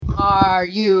Are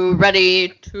you ready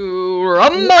to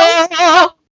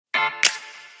rumble?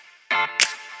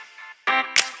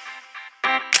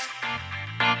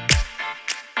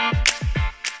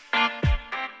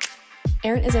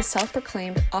 Erin is a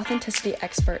self-proclaimed authenticity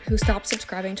expert who stopped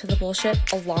subscribing to the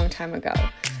bullshit a long time ago.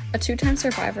 A two-time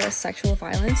survivor of sexual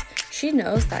violence, she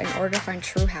knows that in order to find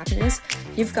true happiness,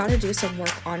 you've got to do some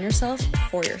work on yourself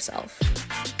for yourself.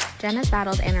 Jen has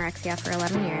battled anorexia for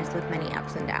 11 years with many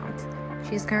ups and downs.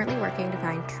 She is currently working to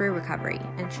find true recovery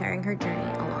and sharing her journey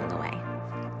along the way.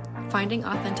 Finding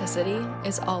authenticity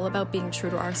is all about being true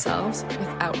to ourselves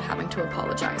without having to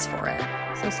apologize for it.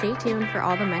 So stay tuned for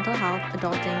all the mental health,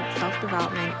 adulting,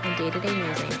 self-development, and day-to-day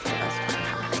musings for us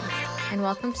 20-somethings. And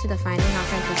welcome to the Finding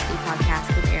Authenticity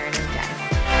podcast with Erin and Jen.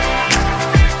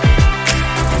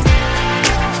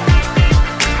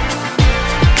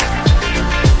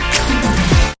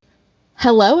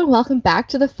 Hello and welcome back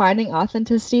to the Finding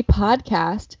Authenticity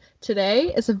podcast. Today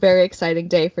is a very exciting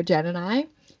day for Jen and I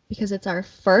because it's our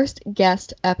first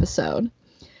guest episode.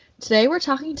 Today we're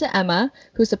talking to Emma,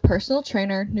 who's a personal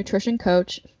trainer, nutrition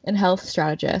coach, and health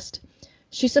strategist.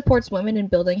 She supports women in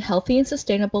building healthy and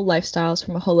sustainable lifestyles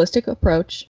from a holistic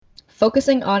approach,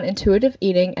 focusing on intuitive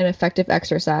eating and effective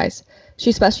exercise.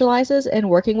 She specializes in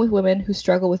working with women who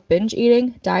struggle with binge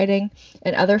eating, dieting,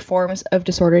 and other forms of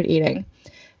disordered eating.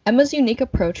 Emma's unique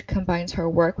approach combines her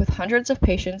work with hundreds of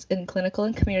patients in clinical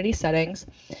and community settings,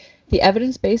 the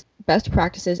evidence-based best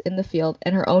practices in the field,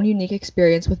 and her own unique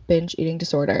experience with binge eating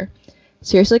disorder.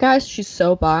 Seriously, guys, she's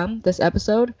so bomb. This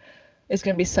episode is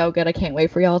going to be so good. I can't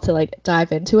wait for y'all to,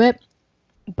 dive into it.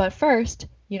 But first,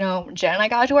 Jen and I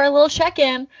got to do our little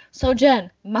check-in. So,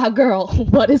 Jen, my girl,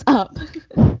 what is up?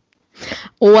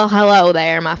 Well, hello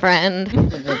there, my friend.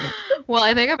 Well,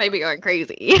 I think I may be going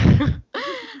crazy.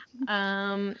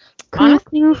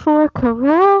 Honestly, for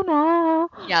Corona.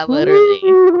 Yeah,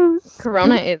 literally.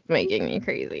 Corona is making me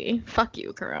crazy. Fuck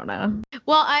you, Corona.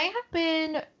 Well, I have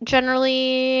been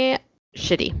generally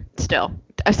shitty still.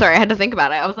 I'm sorry, I had to think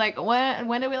about it. I was like,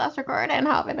 when did we last record and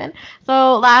how have I been?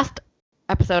 So last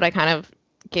episode, I kind of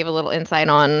gave a little insight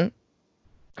on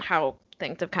how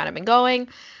things have kind of been going.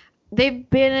 They've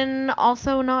been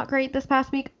also not great this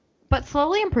past week, but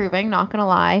slowly improving, not gonna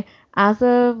lie. As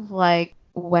of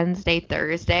Wednesday,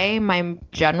 Thursday, my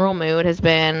general mood has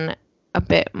been a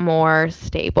bit more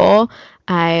stable.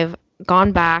 I've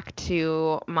gone back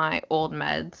to my old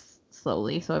meds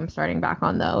slowly, so I'm starting back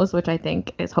on those, which I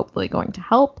think is hopefully going to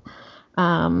help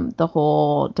the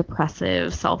whole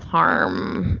depressive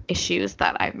self-harm issues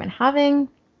that I've been having.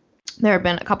 There have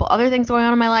been a couple other things going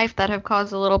on in my life that have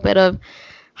caused a little bit of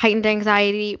heightened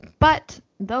anxiety, but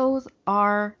those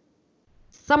are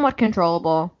somewhat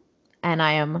controllable, and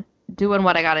I am doing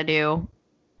what I gotta do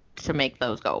to make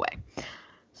those go away.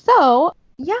 So,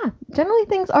 yeah, generally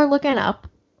things are looking up,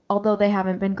 although they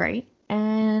haven't been great.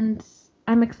 And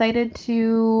I'm excited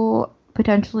to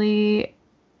potentially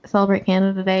celebrate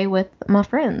Canada Day with my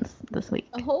friends this week.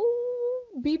 Oh,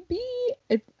 BB.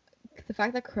 The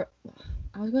fact that...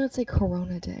 I was going to say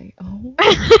Corona Day. Oh.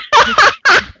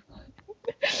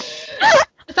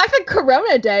 The fact that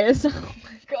Corona Day is... Oh,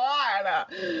 my God.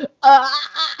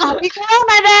 Happy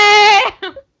Corona Day!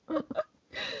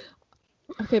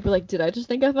 Okay, but did I just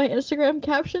think of my Instagram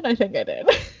caption? I think I did.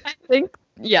 I think,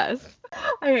 yes.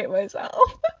 I hate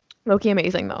myself. Low-key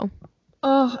amazing, though.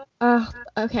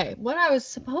 Okay. What I was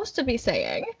supposed to be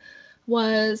saying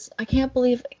was, I can't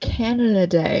believe Canada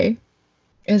Day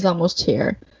is almost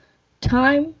here.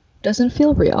 Time doesn't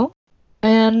feel real,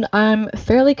 and I'm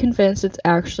fairly convinced it's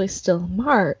actually still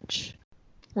March.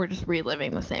 We're just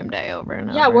reliving the same day over and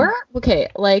over.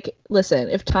 Yeah, listen,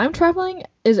 if time traveling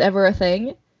is ever a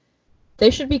thing, they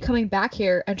should be coming back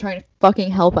here and trying to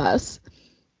fucking help us.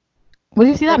 Did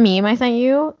you see that meme I sent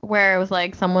you? Where it was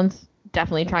someone's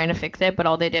definitely trying to fix it, but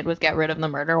all they did was get rid of the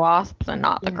murder wasps and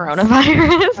not the coronavirus.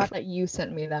 I thought that you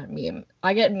sent me that meme.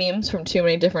 I get memes from too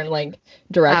many different,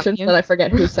 directions that I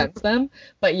forget who sends them.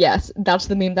 But yes, that's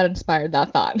the meme that inspired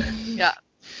that thought. Yeah.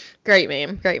 Great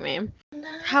meme.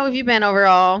 How have you been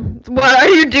overall? What are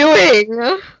you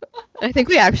doing? I think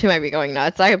we actually might be going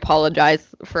nuts. I apologize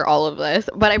for all of this,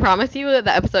 but I promise you that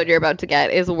the episode you're about to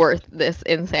get is worth this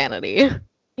insanity.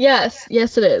 Yes,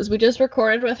 it is. We just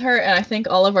recorded with her, and I think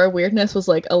all of our weirdness was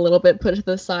a little bit put to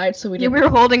the side, so we were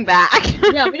holding back.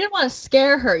 Yeah, we didn't want to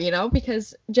scare her,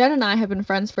 because Jen and I have been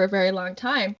friends for a very long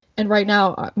time, and right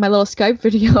now my little Skype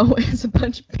video is a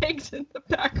bunch of pigs in the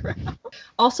background.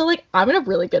 Also, I'm in a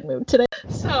really good mood today,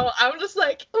 so I'm just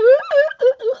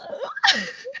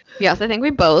Yes, I think we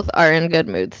both are in good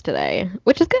moods today,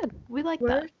 which is good. We like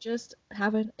that. We're just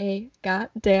having a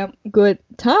goddamn good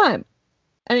time.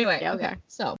 Anyway, Yeah, okay. okay.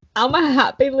 So, I'm a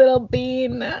happy little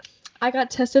bean. I got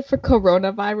tested for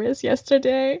coronavirus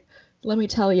yesterday. Let me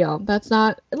tell y'all, that's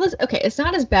not... Okay, it's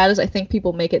not as bad as I think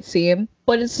people make it seem,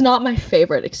 but it's not my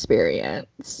favorite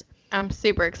experience. I'm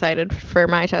super excited for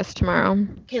my test tomorrow.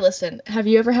 Okay, listen. Have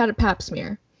you ever had a pap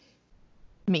smear?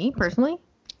 Me, personally?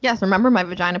 Yes, remember my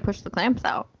vagina pushed the clamps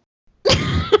out. I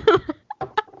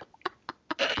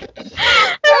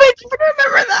just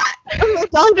remember that. My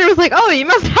doctor was like, oh, you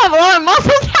must have a lot of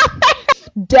muscles down there.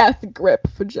 Death grip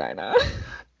vagina.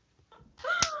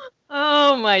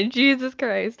 Oh my Jesus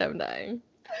Christ, I'm dying.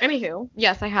 Anywho,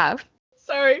 yes, I have.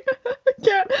 Sorry.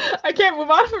 I can't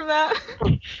move on from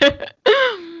that.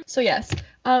 So yes.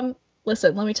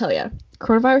 Listen, let me tell you.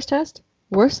 Coronavirus test,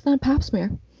 worse than a pap smear.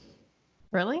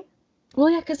 Really? Well,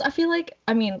 yeah, because I feel like,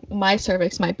 I mean, my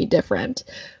cervix might be different,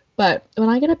 but when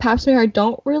I get a pap smear, I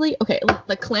don't really, okay, like,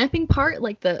 the clamping part,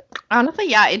 like the... Honestly,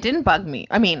 yeah, it didn't bug me.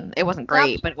 I mean, it wasn't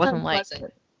great, but it wasn't like...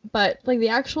 But, like, the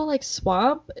actual, like,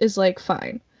 swab is, like,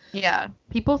 fine. Yeah,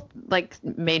 people, like,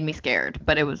 made me scared,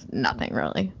 but it was nothing,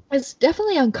 really. It's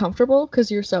definitely uncomfortable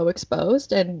because you're so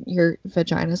exposed and your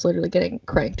vagina's literally getting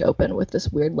cranked open with this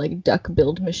weird, like,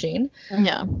 duck-billed machine.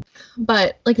 Yeah.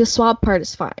 But, like, the swab part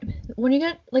is fine. When you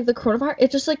get, like, the coronavirus,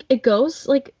 it just, like, it goes,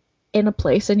 like, in a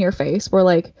place in your face where,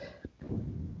 like,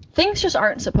 things just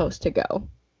aren't supposed to go.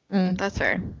 That's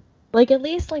fair. Like, at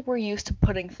least, like, we're used to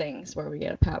putting things where we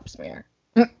get a pap smear.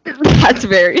 That's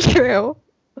very true.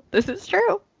 This is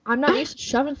true. I'm not used to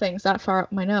shoving things that far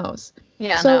up my nose.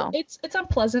 Yeah, so no. it's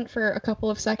unpleasant for a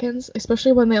couple of seconds,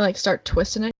 especially when they, like, start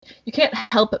twisting it. You can't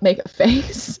help but make a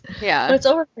face. Yeah. But it's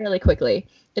over fairly quickly.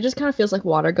 It just kind of feels like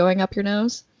water going up your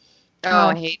nose. Oh,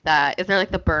 I hate that. Is there,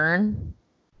 like, the burn?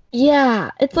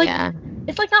 Yeah. It's, like,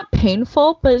 it's, like, not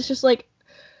painful, but it's just, like,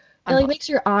 it, like, makes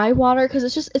your eye water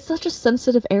because it's such a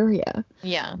sensitive area.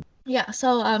 Yeah. Yeah,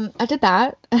 so, I did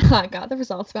that. I got the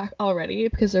results back already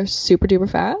because they're super duper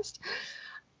fast.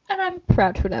 And I'm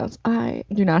proud to announce I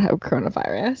do not have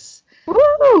coronavirus.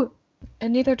 Woo!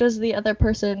 And neither does the other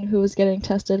person who was getting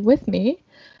tested with me.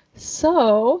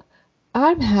 So,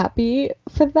 I'm happy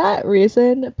for that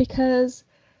reason because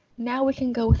now we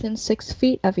can go within 6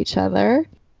 feet of each other.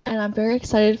 And I'm very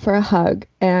excited for a hug.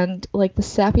 And like the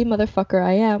sappy motherfucker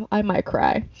I am, I might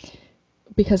cry.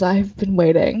 Because I've been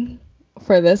waiting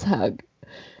for this hug.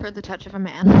 For the touch of a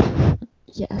man.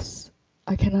 Yes.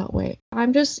 I cannot wait.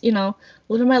 I'm just,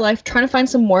 living my life, trying to find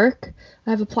some work.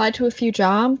 I've applied to a few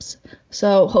jobs,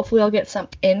 so hopefully I'll get some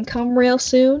income real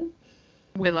soon.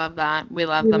 We love that. We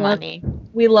love the money.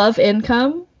 We love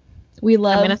income. I'm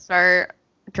going to start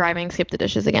driving Skip the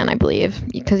Dishes again, I believe.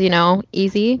 Because,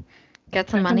 easy. Get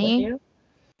some money.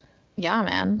 Yeah,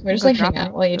 man. We're just like hang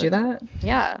out while you do that.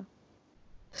 Yeah.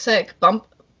 Sick. Bump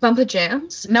the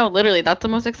jams? No, literally, that's the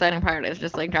most exciting part. Is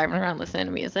just like driving around listening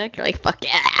to music. You're like, fuck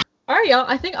yeah. Alright, y'all.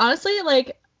 I think honestly,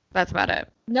 like, that's about it.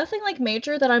 Nothing like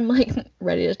major that I'm like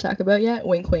ready to talk about yet.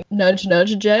 Wink, wink, nudge,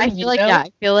 nudge, Jen. I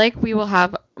feel like we will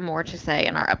have more to say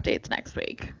in our updates next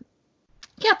week.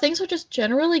 Yeah, things are just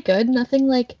generally good. Nothing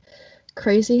like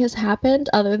crazy has happened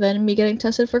other than me getting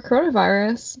tested for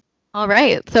coronavirus. All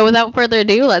right. So without further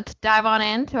ado, let's dive on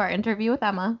into our interview with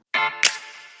Emma.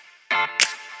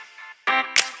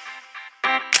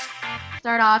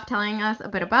 Start off telling us a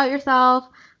bit about yourself,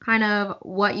 kind of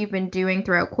what you've been doing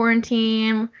throughout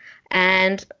quarantine,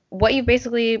 and what you've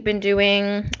basically been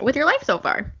doing with your life so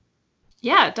far.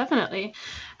 Yeah, definitely.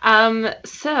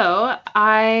 So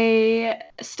I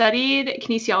studied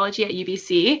kinesiology at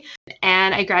UBC,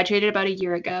 and I graduated about a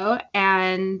year ago,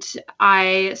 and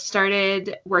I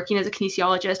started working as a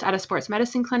kinesiologist at a sports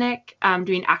medicine clinic,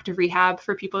 doing active rehab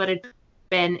for people that had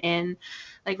been in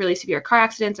like really severe car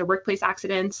accidents or workplace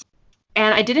accidents.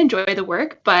 And I did enjoy the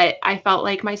work, but I felt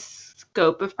like my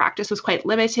scope of practice was quite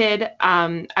limited.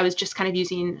 I was just kind of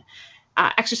using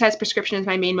exercise prescription as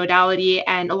my main modality,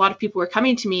 and a lot of people were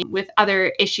coming to me with other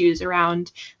issues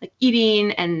around like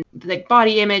eating and like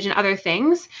body image and other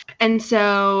things. And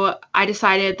so I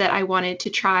decided that I wanted to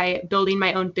try building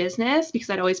my own business because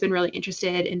I'd always been really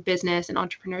interested in business and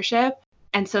entrepreneurship.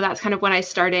 And so that's kind of when I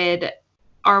started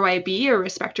RYB, or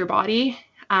Respect Your Body,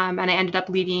 and I ended up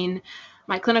leaving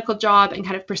my clinical job and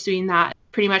kind of pursuing that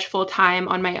pretty much full time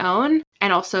on my own.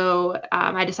 And also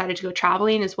I decided to go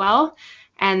traveling as well.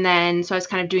 And then so I was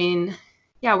kind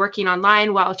of working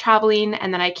online while traveling.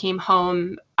 And then I came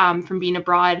home from being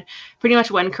abroad pretty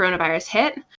much when coronavirus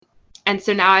hit. And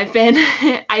so now I've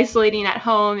been isolating at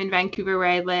home in Vancouver where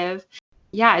I live.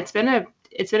 Yeah, it's been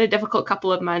a difficult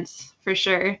couple of months for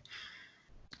sure.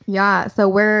 Yeah. So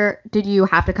where did you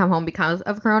have to come home because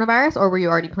of coronavirus, or were you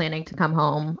already planning to come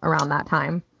home around that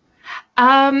time?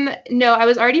 No, I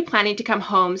was already planning to come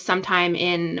home sometime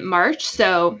in March,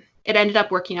 so it ended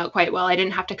up working out quite well. I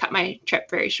didn't have to cut my trip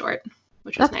very short,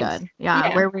 which was That's nice. good. Yeah.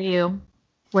 Yeah. Where were you?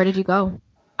 Where did you go?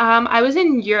 I was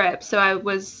in Europe, so I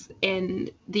was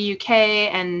in the UK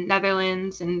and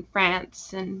Netherlands and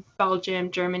France and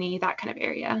Belgium, Germany, that kind of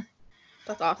area.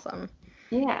 That's awesome.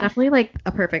 Yeah. Definitely like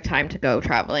a perfect time to go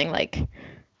traveling, like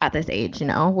at this age,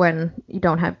 when you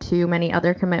don't have too many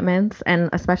other commitments,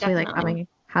 and especially like Definitely.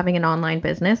 having an online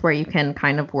business where you can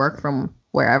kind of work from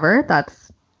wherever.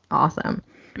 That's awesome.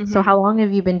 So Mhm. how long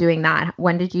have you been doing that?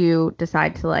 When did you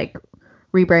decide to like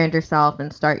rebrand yourself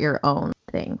and start your own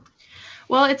thing?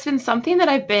 Well, it's been something that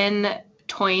I've been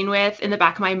toying with in the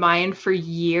back of my mind for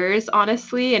years,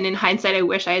 honestly. And in hindsight, I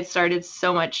wish I had started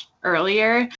so much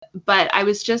earlier. But I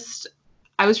was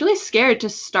really scared to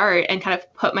start and kind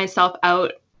of put myself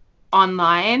out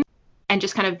online and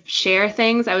just kind of share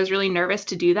things. I was really nervous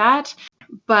to do that.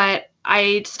 But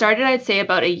I started, I'd say,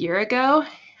 about a year ago.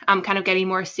 I'm kind of getting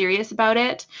more serious about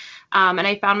it. And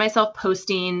I found myself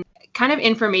posting kind of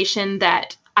information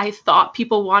that I thought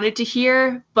people wanted to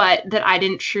hear, but that I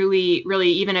didn't truly really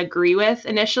even agree with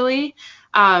initially.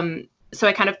 So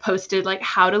I kind of posted like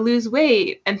how to lose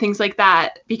weight and things like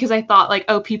that because I thought like,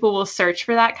 oh, people will search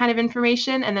for that kind of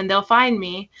information and then they'll find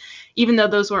me, even though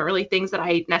those weren't really things that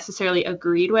I necessarily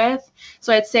agreed with.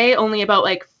 So I'd say only about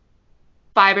like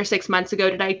 5 or 6 months ago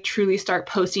did I truly start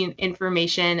posting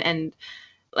information and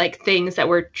like things that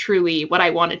were truly what I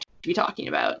wanted to be talking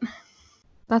about.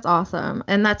 That's awesome.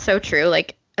 And that's so true.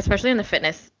 Like, especially in the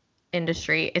fitness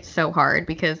industry, it's so hard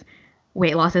because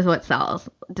weight loss is what sells.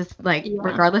 Just like, Yeah.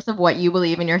 regardless of what you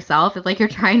believe in yourself, it's like you're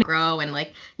trying to grow and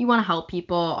like you want to help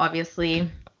people,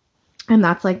 obviously. And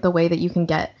that's like the way that you can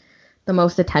get the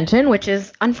most attention, which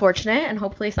is unfortunate and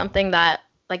hopefully something that,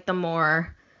 like, the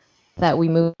more that we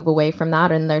move away from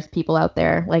that and there's people out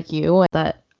there like you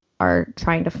that are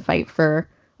trying to fight for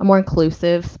a more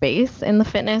inclusive space in the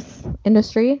fitness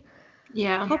industry.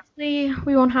 Yeah, Hopefully,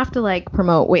 we won't have to like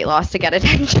promote weight loss to get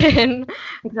attention.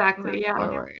 exactly. Yeah.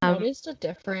 Forward. Noticed a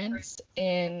difference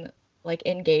in like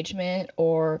engagement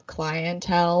or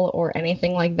clientele or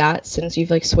anything like that since you've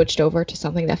like switched over to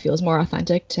something that feels more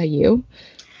authentic to you?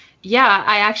 Yeah,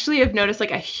 I actually have noticed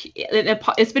like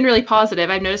it's been really positive.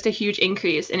 I've noticed a huge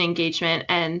increase in engagement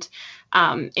and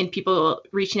in people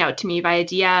reaching out to me via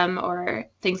DM or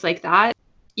things like that.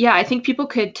 Yeah, I think people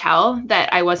could tell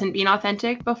that I wasn't being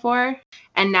authentic before.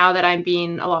 And now that I'm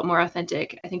being a lot more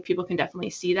authentic, I think people can definitely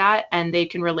see that and they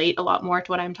can relate a lot more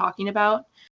to what I'm talking about.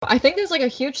 I think there's like a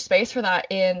huge space for that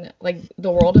in like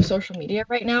the world of social media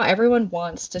right now. Everyone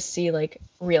wants to see like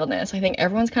realness. I think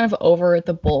everyone's kind of over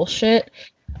the bullshit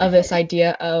of this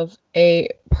idea of a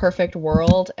perfect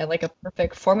world and like a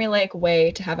perfect formulaic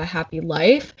way to have a happy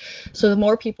life. So the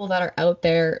more people that are out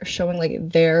there showing like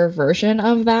their version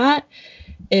of that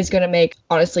is going to make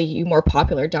honestly you more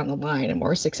popular down the line and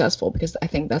more successful because I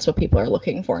think that's what people are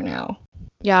looking for now.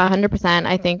 Yeah, 100%.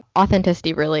 I think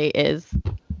authenticity really is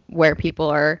where people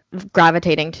are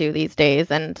gravitating to these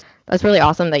days. And that's really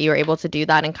awesome that you were able to do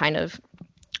that and kind of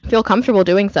feel comfortable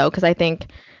doing so. Because I think,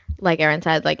 like Erin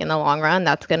said, like in the long run,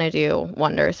 that's going to do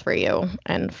wonders for you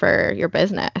and for your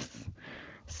business.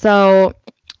 So,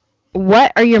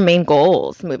 what are your main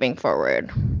goals moving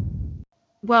forward?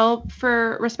 Well,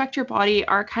 for Respect Your Body,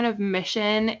 our kind of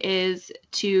mission is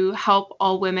to help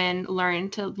all women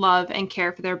learn to love and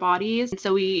care for their bodies. And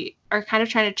so we are kind of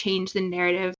trying to change the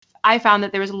narrative. I found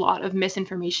that there was a lot of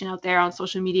misinformation out there on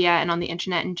social media and on the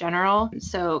internet in general.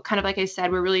 So kind of like I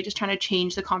said, we're really just trying to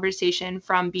change the conversation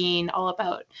from being all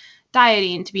about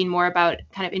dieting to being more about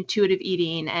kind of intuitive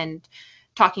eating and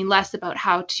talking less about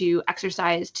how to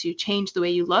exercise to change the way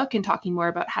you look and talking more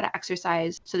about how to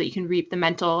exercise so that you can reap the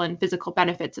mental and physical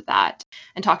benefits of that,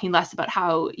 and talking less about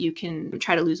how you can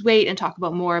try to lose weight and talk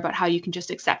about more about how you can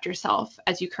just accept yourself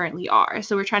as you currently are.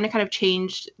 So we're trying to kind of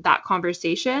change that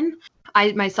conversation.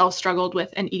 I myself struggled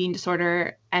with an eating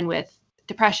disorder and with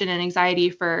depression and anxiety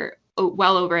for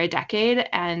well over a decade.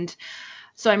 And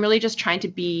so I'm really just trying to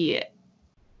be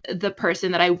the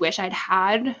person that I wish I'd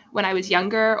had when I was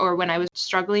younger or when I was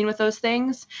struggling with those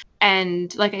things.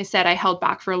 And like I said, I held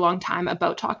back for a long time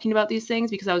about talking about these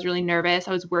things because I was really nervous.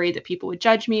 I was worried that people would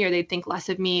judge me or they'd think less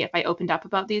of me if I opened up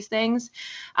about these things.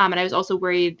 And I was also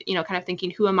worried, kind of thinking,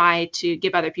 who am I to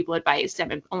give other people advice?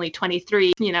 I'm only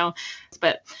 23,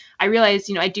 but I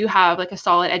realized, I do have like a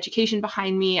solid education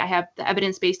behind me. I have the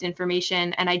evidence-based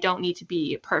information and I don't need to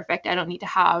be perfect. I don't need to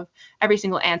have every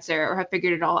single answer or have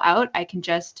figured it all out. I can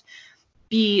just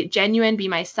be genuine, be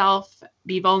myself,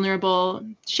 be vulnerable,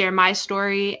 share my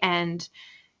story. And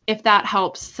if that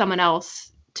helps someone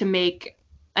else to make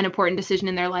an important decision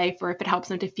in their life, or if it helps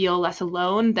them to feel less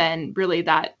alone, then really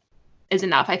that is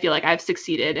enough. I feel like I've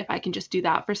succeeded if I can just do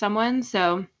that for someone.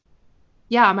 So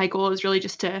yeah, my goal is really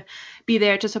just to be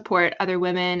there to support other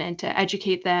women and to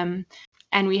educate them.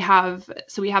 And we have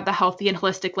the healthy and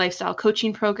holistic lifestyle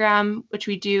coaching program, which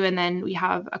we do. And then we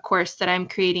have a course that I'm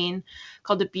creating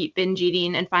called the Beat Binge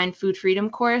Eating and Find Food Freedom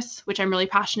course, which I'm really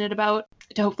passionate about,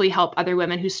 to hopefully help other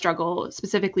women who struggle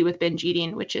specifically with binge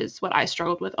eating, which is what I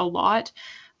struggled with a lot,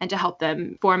 and to help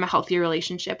them form a healthier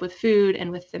relationship with food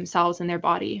and with themselves and their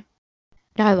body.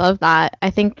 Yeah, I love that. I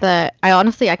think that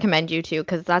I commend you too,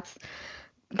 because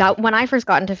that when I first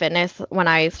got into fitness, when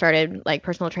I started like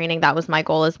personal training, that was my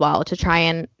goal as well, to try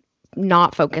and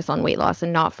not focus on weight loss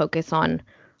and not focus on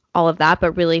all of that,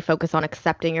 but really focus on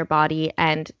accepting your body.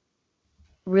 And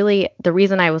really the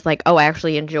reason I was like, oh, I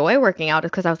actually enjoy working out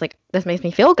is because I was like, this makes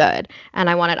me feel good. And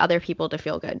I wanted other people to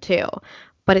feel good too.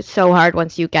 But it's so hard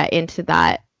once you get into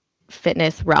that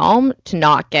fitness realm to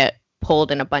not get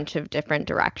pulled in a bunch of different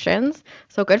directions.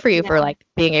 So good for you for like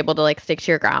being able to like stick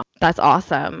to your ground. That's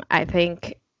awesome. I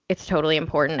think it's totally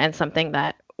important and something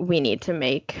that we need to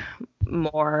make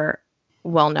more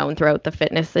well known throughout the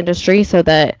fitness industry, so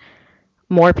that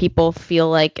more people feel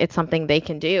like it's something they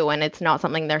can do and it's not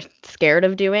something they're scared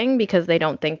of doing because they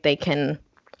don't think they can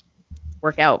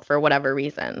work out for whatever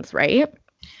reasons, right?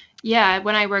 Yeah,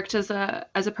 when I worked as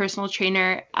a personal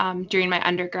trainer during my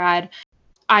undergrad,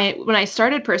 when I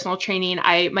started personal training,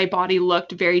 my body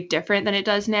looked very different than it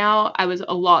does now. I was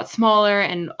a lot smaller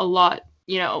and a lot,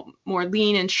 more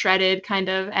lean and shredded kind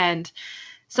of. And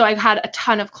so I've had a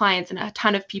ton of clients and a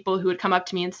ton of people who would come up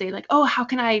to me and say like, oh, how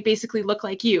can I basically look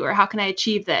like you? Or how can I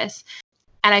achieve this?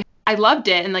 And I loved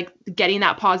it. And like getting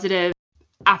that positive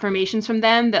affirmations from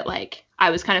them that like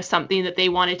I was kind of something that they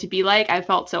wanted to be like, I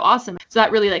felt so awesome. So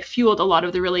that really like fueled a lot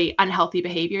of the really unhealthy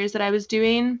behaviors that I was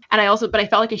doing. And I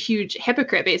felt like a huge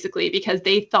hypocrite basically, because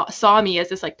they saw me as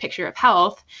this like picture of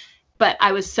health, but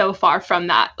I was so far from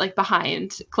that, like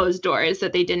behind closed doors,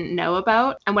 that they didn't know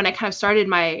about. And when I kind of started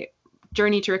my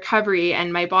journey to recovery,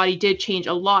 and my body did change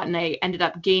a lot, and I ended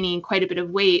up gaining quite a bit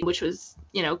of weight, which was,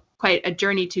 quite a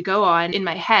journey to go on. In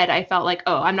my head, I felt like,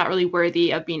 oh, I'm not really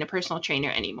worthy of being a personal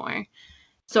trainer anymore.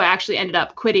 So I actually ended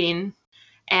up quitting.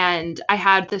 And I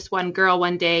had this one girl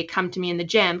one day come to me in the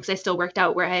gym, because I still worked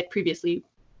out where I had previously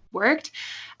worked.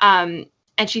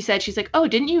 And she's like, oh,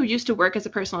 didn't you used to work as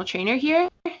a personal trainer here?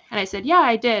 And I said, yeah,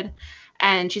 I did.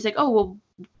 And she's like, oh, well,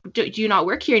 do you not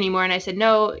work here anymore? And I said,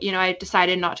 no, I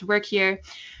decided not to work here.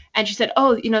 And she said,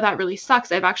 oh, that really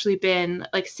sucks. I've actually been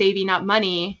like saving up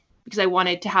money because I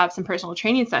wanted to have some personal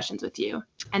training sessions with you.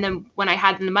 And then when I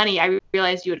had the money, I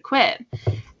realized you had quit.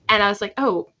 And I was like,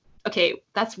 oh, okay,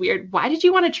 that's weird. Why did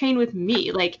you want to train with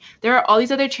me? Like, there are all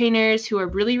these other trainers who are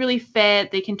really, really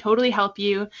fit. They can totally help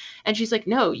you. And she's like,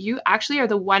 no, you actually are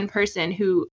the one person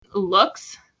who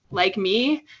looks like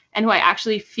me and who I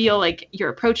actually feel like you're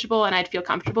approachable and I'd feel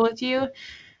comfortable with you.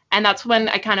 And that's when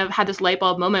I kind of had this light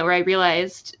bulb moment where I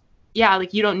realized, yeah,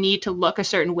 like you don't need to look a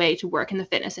certain way to work in the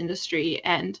fitness industry.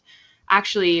 And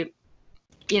actually,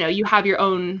 you have your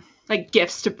own like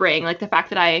gifts to bring. Like the fact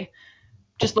that I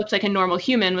just looked like a normal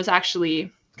human was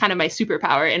actually kind of my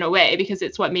superpower in a way, because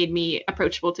it's what made me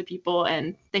approachable to people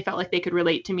and they felt like they could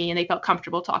relate to me and they felt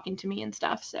comfortable talking to me and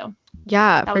stuff. So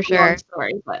yeah, that for was sure. a long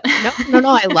story, but No,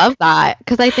 I love that,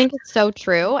 because I think it's so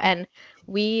true. And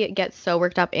we get so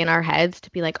worked up in our heads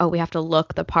to be like, oh, we have to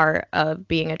look the part of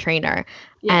being a trainer.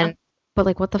 Yeah. But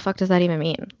like, what the fuck does that even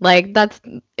mean? Like,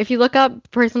 if you look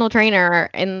up personal trainer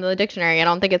in the dictionary, I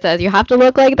don't think it says you have to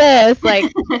look like this.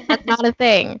 Like, that's not a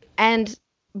thing. And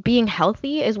being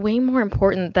healthy is way more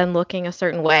important than looking a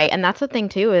certain way. And that's the thing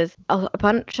too, is a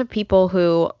bunch of people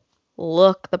who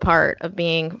look the part of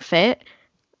being fit,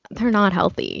 they're not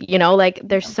healthy. Like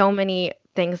there's so many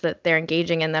things that they're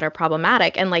engaging in that are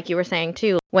problematic. And like you were saying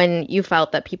too, when you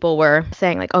felt that people were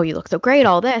saying like, oh, you look so great,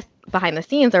 all this, behind the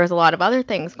scenes, there was a lot of other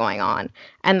things going on.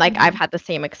 And like, I've had the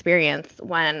same experience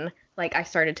when like I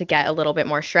started to get a little bit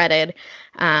more shredded.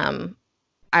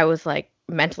 I was like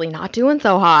mentally not doing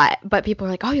so hot, but people are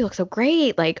like, oh, you look so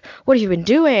great, like what have you been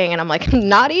doing? And I'm like,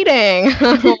 not eating.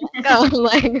 But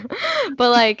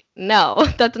like, no,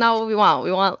 that's not what we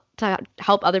want to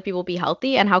help other people be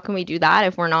healthy. And how can we do that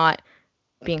if we're not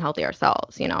being healthy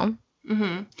ourselves?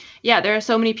 Mm-hmm. Yeah, there are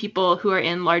so many people who are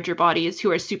in larger bodies who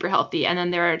are super healthy, and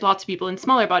then there are lots of people in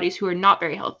smaller bodies who are not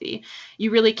very healthy. You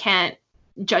really can't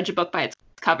judge a book by its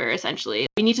cover, essentially.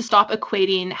 We need to stop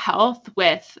equating health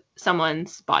with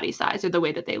someone's body size or the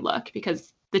way that they look,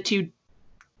 because the two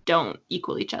don't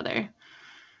equal each other.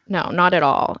 No, not at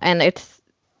all. And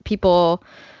people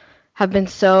have been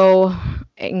so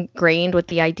ingrained with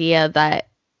the idea that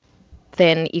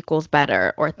thin equals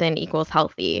better or thin equals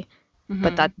healthy,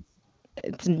 but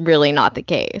it's really not the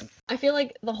case. I feel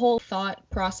like the whole thought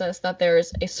process that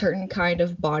there's a certain kind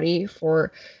of body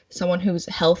for someone who's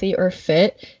healthy or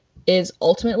fit is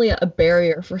ultimately a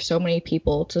barrier for so many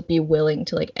people to be willing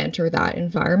to like enter that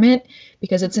environment,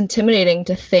 because it's intimidating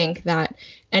to think that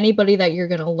anybody that you're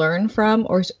going to learn from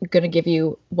or is going to give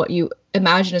you what you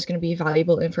imagine is going to be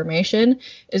valuable information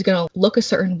is going to look a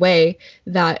certain way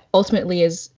that ultimately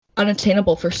is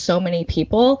unattainable for so many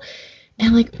people.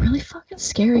 And like really fucking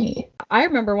scary. I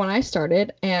remember when I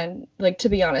started, and like to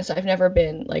be honest, I've never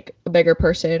been like a bigger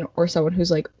person or someone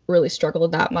who's like really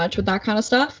struggled that much with that kind of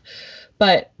stuff.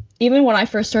 But even when I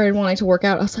first started wanting to work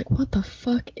out, I was like, what the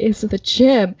fuck is the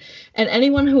gym? And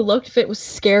anyone who looked fit was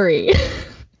scary.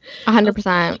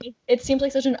 100%. It seems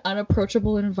like such an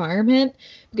unapproachable environment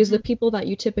because the people that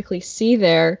you typically see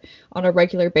there on a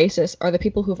regular basis are the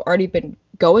people who've already been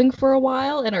going for a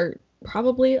while and are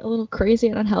probably a little crazy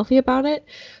and unhealthy about it.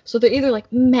 So they're either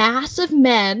like massive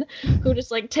men who just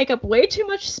like take up way too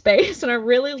much space and are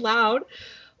really loud,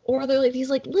 or they're like these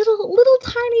like little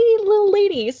tiny little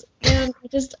ladies. And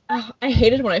I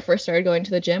hated when I first started going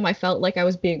to the gym. I felt like I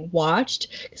was being watched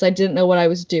because I didn't know what I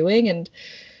was doing. And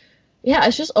yeah,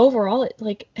 it's just overall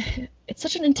it's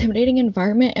such an intimidating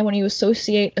environment, and when you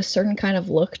associate a certain kind of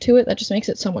look to it, that just makes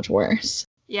it so much worse.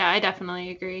 Yeah, I definitely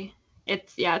agree.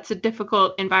 It's a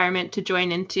difficult environment to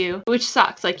join into, which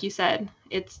sucks. Like you said,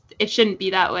 it shouldn't be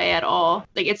that way at all.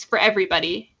 Like it's for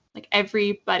everybody, like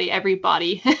every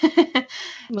body.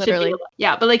 Literally.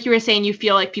 Yeah. But like you were saying, you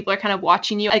feel like people are kind of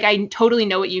watching you. Like I totally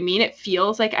know what you mean. It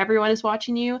feels like everyone is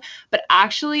watching you, but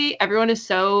actually everyone is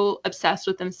so obsessed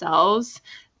with themselves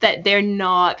that they're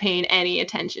not paying any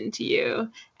attention to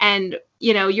you. And,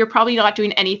 you know, you're probably not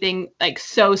doing anything like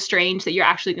so strange that you're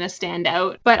actually going to stand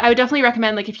out. But I would definitely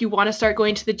recommend, like, if you want to start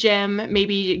going to the gym,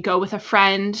 maybe go with a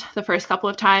friend the first couple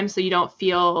of times so you don't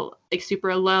feel like super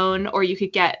alone, or you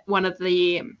could get one of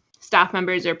the staff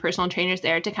members or personal trainers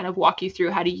there to kind of walk you through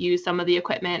how to use some of the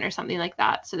equipment or something like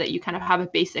that, so that you kind of have a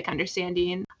basic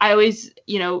understanding. I always,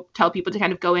 tell people to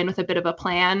kind of go in with a bit of a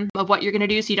plan of what you're going to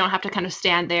do, so you don't have to kind of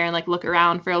stand there and like look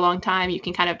around for a long time. You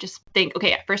can kind of just think,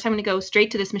 okay, first I'm going to go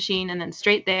straight to this machine and then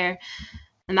straight there.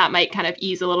 And that might kind of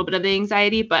ease a little bit of the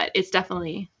anxiety, but it's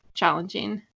definitely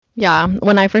challenging. Yeah,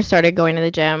 when I first started going to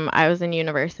the gym, I was in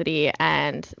university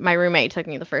and my roommate took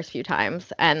me the first few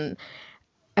times, and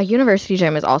a university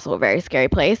gym is also a very scary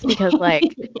place because like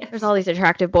Yes. There's all these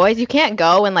attractive boys. You can't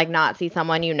go and like not see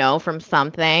someone you know from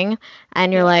something,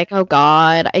 and you're like, oh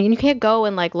God. And you can't go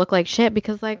and like look like shit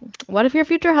because like what if your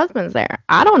future husband's there?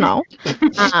 I don't know.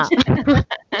 But how did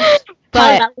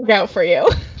that work out for you?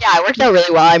 Yeah, it worked out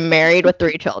really well. I'm married with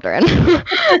 3 children.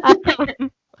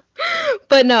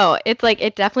 But no, it's like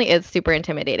it definitely is super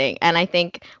intimidating. And I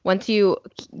think once you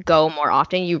go more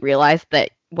often, you realize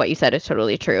that what you said is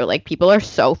totally true. Like people are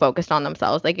so focused on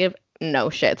themselves. They give no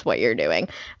shits what you're doing.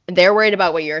 They're worried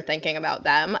about what you're thinking about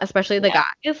them, especially the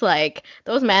guys. Like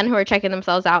those men who are checking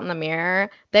themselves out in the mirror,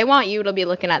 they want you to be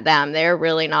looking at them. They're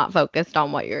really not focused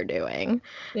on what you're doing.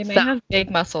 They may have big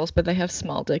muscles, but they have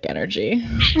small dick energy.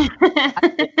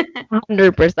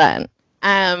 100%.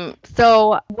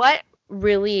 So what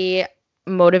really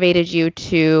motivated you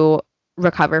to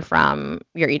recover from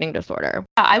your eating disorder?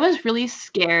 I was really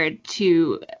scared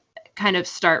to kind of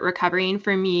start recovering.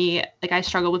 For me, like I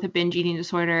struggled with a binge eating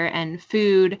disorder, and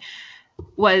food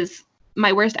was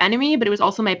my worst enemy, but it was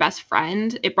also my best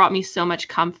friend. It brought me so much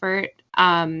comfort.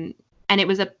 And it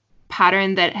was a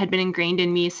pattern that had been ingrained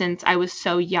in me since I was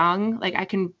so young. Like I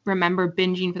can remember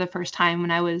binging for the first time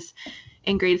when I was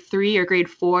in grade 3 or grade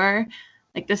 4.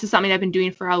 Like this is something I've been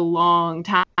doing for a long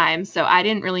time. So I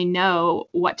didn't really know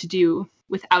what to do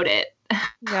without it.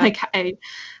 Yeah. Like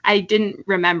I didn't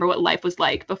remember what life was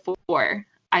like before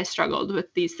I struggled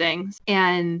with these things.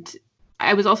 And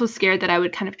I was also scared that I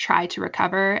would kind of try to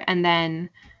recover and then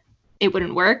it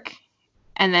wouldn't work.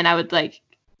 And then I would like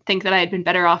think that I had been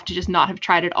better off to just not have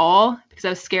tried at all because I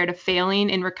was scared of failing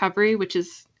in recovery, which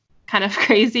is kind of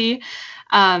crazy.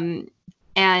 And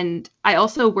I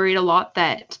also worried a lot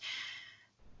that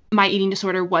my eating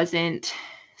disorder wasn't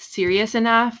serious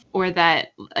enough, or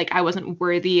that like I wasn't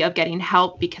worthy of getting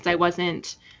help because I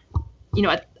wasn't,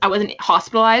 I wasn't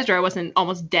hospitalized or I wasn't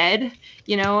almost dead,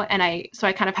 and I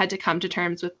kind of had to come to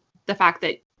terms with the fact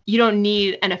that you don't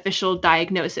need an official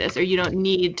diagnosis, or you don't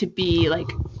need to be like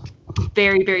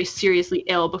very, very seriously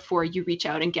ill before you reach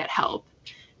out and get help.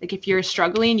 Like if you're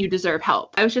struggling, you deserve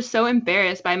help. I was just so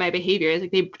embarrassed by my behaviors.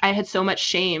 Like I had so much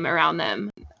shame around them.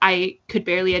 I could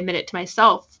barely admit it to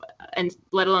myself, and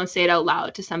let alone say it out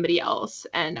loud to somebody else.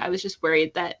 And I was just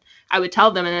worried that I would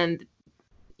tell them and then,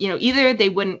 either they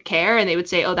wouldn't care and they would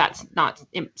say, oh, that's not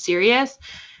serious,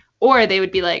 or they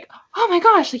would be like, oh my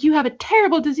gosh, like you have a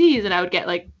terrible disease. And I would get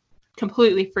like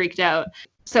completely freaked out.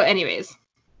 So anyways,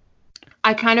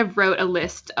 I kind of wrote a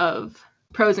list of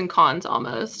pros and cons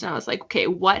almost. And I was like, okay,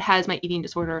 what has my eating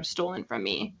disorder stolen from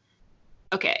me?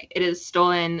 Okay, it has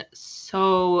stolen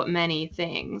so many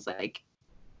things. Like,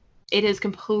 it has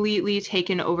completely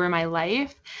taken over my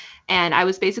life. And I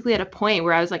was basically at a point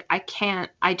where I was like,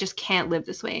 I just can't live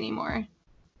this way anymore.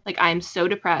 Like, I'm so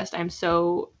depressed. I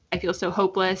feel so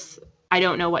hopeless. I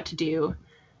don't know what to do.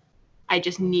 I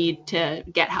just need to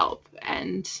get help.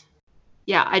 And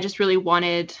yeah, I just really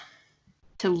wanted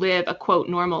to live a quote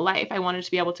normal life. I wanted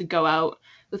to be able to go out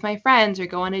with my friends or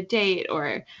go on a date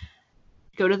or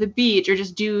go to the beach or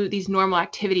just do these normal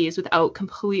activities without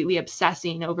completely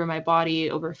obsessing over my body,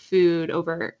 over food,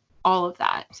 over all of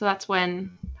that. So that's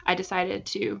when I decided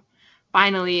to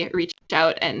finally reach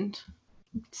out and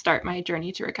start my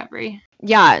journey to recovery.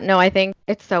 Yeah, no, I think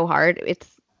it's so hard.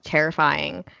 It's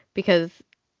terrifying because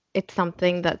it's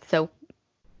something that's so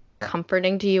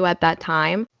comforting to you at that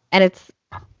time. And it's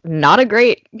not a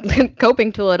great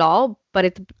coping tool at all, but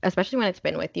it's especially when it's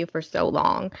been with you for so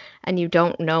long and you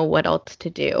don't know what else to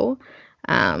do.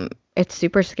 It's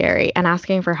super scary, and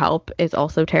asking for help is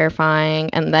also terrifying.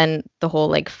 And then the whole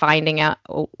like finding out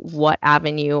what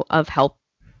avenue of help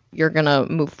you're gonna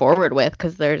move forward with,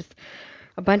 because there's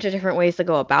a bunch of different ways to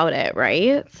go about it,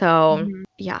 right? So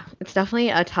yeah, it's definitely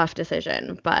a tough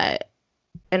decision, but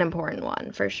an important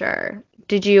one for sure.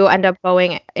 Did you end up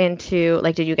going into,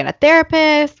 like, did you get a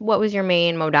therapist? What was your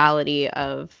main modality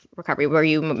of recovery? Were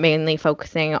you mainly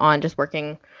focusing on just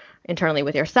working internally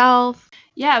with yourself?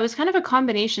 Yeah, it was kind of a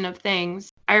combination of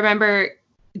things. I remember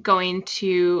going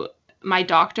to my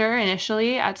doctor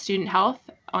initially at Student Health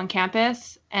on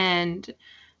campus, and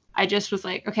I just was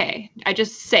like, okay, I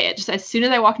just say it. Just as soon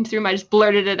as I walked into the room, I just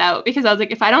blurted it out, because I was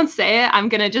like, if I don't say it, I'm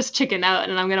going to just chicken out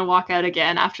and I'm going to walk out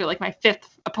again after like my 5th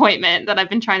appointment that I've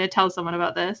been trying to tell someone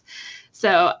about this.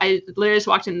 So I literally just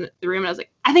walked in the room and I was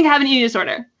like, I think I have an eating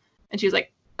disorder. And she was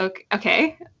like,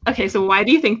 okay, so why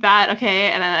do you think that?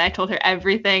 Okay. And then I told her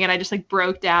everything, and I just like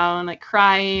broke down, like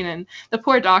crying. And the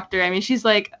poor doctor, I mean, she's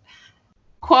like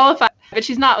qualified, but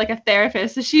she's not like a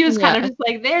therapist. So she was kind of just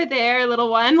like, there,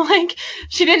 little one. Like,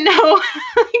 she didn't know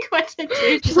like what to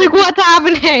do. She's like, what's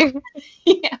happening?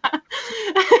 Yeah.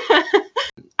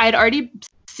 I'd already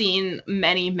seen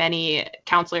many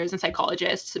counselors and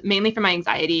psychologists, mainly for my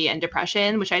anxiety and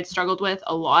depression, which I had struggled with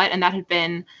a lot. And that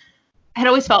had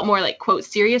always felt more like, quote,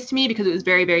 serious to me, because it was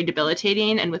very, very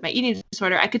debilitating. And with my eating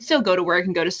disorder, I could still go to work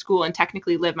and go to school and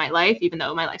technically live my life, even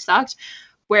though my life sucked.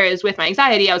 Whereas with my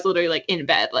anxiety, I was literally like in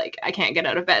bed, like I can't get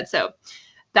out of bed. So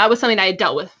that was something I had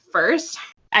dealt with first.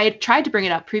 I had tried to bring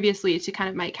it up previously to kind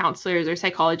of my counselors or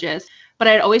psychologists, but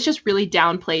I'd always just really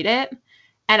downplayed it.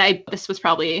 And this was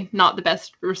probably not the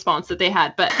best response that they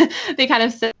had, but they kind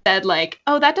of said like,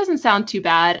 oh, that doesn't sound too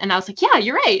bad. And I was like, yeah,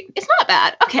 you're right. It's not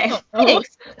bad. Okay,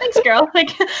 thanks, girl. Like,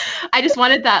 I just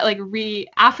wanted that like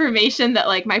reaffirmation that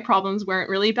like my problems weren't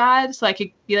really bad. So I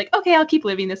could be like, okay, I'll keep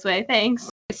living this way. Thanks.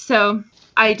 So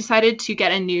I decided to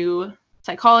get a new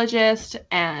psychologist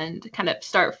and kind of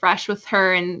start fresh with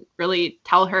her and really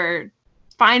tell her,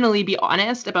 finally be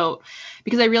honest about,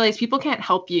 because I realized people can't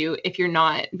help you if you're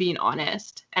not being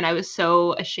honest. And I was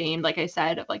so ashamed, like I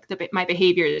said, of like my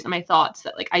behaviors and my thoughts,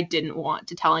 that like I didn't want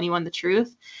to tell anyone the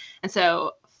truth. And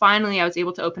so finally I was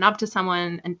able to open up to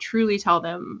someone and truly tell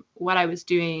them what I was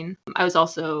doing. I was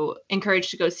also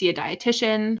encouraged to go see a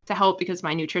dietitian to help, because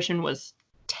my nutrition was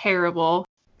terrible.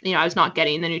 I was not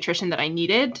getting the nutrition that I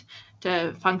needed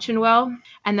to function well.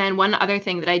 And then one other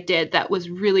thing that I did that was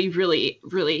really, really,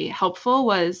 really helpful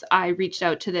was I reached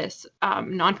out to this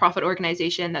nonprofit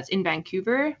organization that's in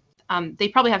Vancouver. They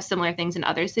probably have similar things in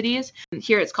other cities.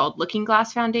 Here it's called Looking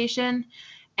Glass Foundation.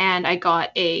 And I got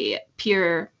a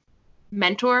peer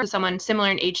mentor, someone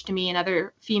similar in age to me,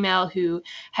 another female who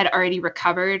had already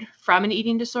recovered from an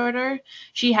eating disorder.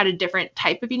 She had a different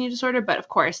type of eating disorder, but of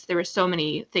course there were so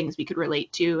many things we could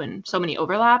relate to and so many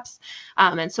overlaps.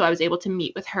 And so I was able to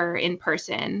meet with her in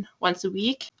person once a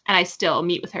week, and I still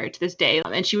meet with her to this day.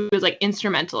 And she was like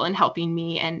instrumental in helping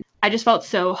me. And I just felt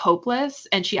so hopeless.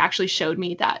 And she actually showed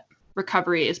me that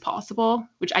recovery is possible,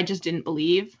 which I just didn't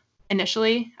believe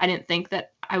initially. I didn't think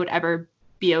that I would ever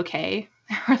be okay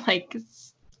or like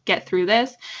get through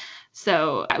this.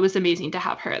 So it was amazing to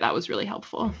have her. That was really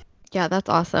helpful. Yeah, that's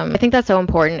awesome. I think that's so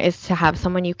important, is to have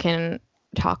someone you can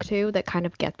talk to that kind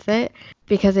of gets it,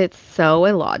 because it's so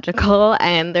illogical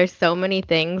and there's so many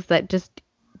things that just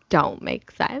don't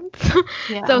make sense.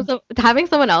 Yeah. So having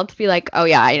someone else be like, oh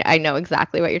yeah, I know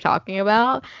exactly what you're talking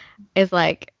about, is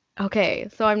like okay,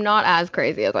 so I'm not as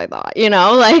crazy as I thought, you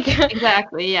know, like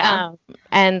Exactly, yeah.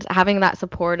 and having that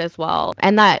support as well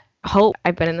and that hope.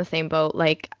 I've been in the same boat.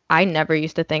 Like I never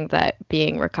used to think that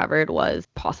being recovered was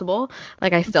possible.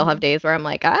 Like I still have days where I'm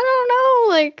like, I don't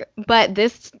know, like but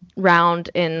this round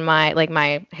in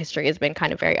my history has been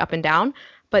kind of very up and down,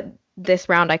 but this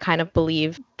round I kind of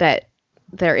believe that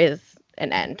there is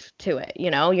an end to it,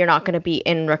 you know? You're not going to be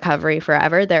in recovery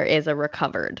forever. There is a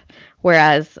recovered.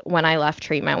 Whereas when I left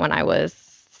treatment when I was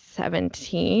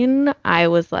 17, I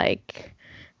was like,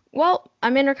 well,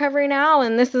 I'm in recovery now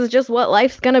and this is just what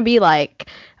life's going to be like.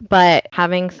 But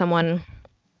having someone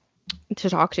to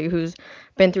talk to who's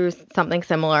been through something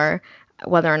similar,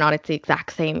 whether or not it's the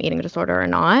exact same eating disorder or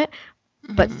not,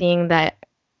 but seeing that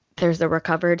there's a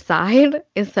recovered side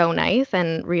is so nice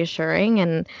and reassuring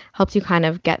and helps you kind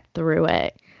of get through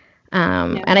it.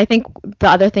 And I think the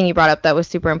other thing you brought up that was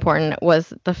super important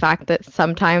was the fact that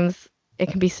sometimes it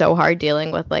can be so hard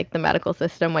dealing with like the medical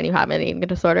system when you have an eating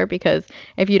disorder, because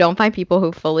if you don't find people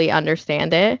who fully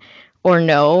understand it or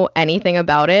know anything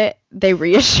about it, they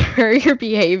reassure your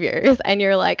behaviors and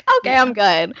you're like, okay, I'm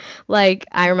good. Like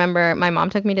I remember my mom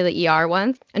took me to the ER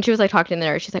once and she was like talking to the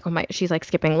nurse. She's like, she's like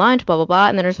skipping lunch, blah, blah, blah.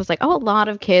 And the nurse was like, oh, a lot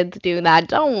of kids do that.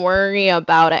 Don't worry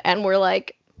about it. And we're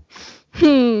like,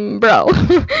 bro.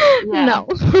 No.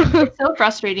 It's so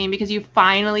frustrating because you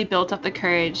finally built up the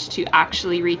courage to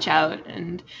actually reach out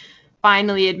and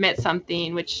finally admit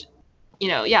something, which, you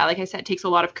know, yeah, like I said, takes a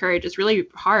lot of courage. It's really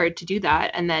hard to do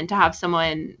that. And then to have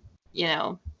someone, you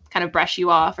know, kind of brush you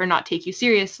off or not take you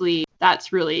seriously,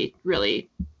 that's really, really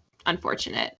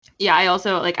unfortunate. Yeah, I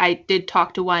also, like, I did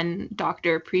talk to one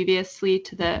doctor previously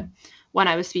to the one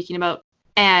I was speaking about,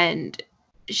 and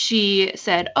she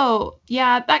said, oh,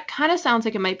 yeah, that kind of sounds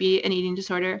like it might be an eating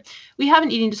disorder. We have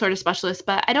an eating disorder specialist,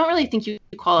 but I don't really think you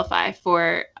qualify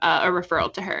for a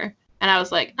referral to her. And I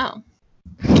was like, oh,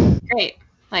 great.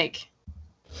 Like,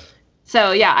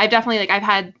 so yeah, I've definitely, like,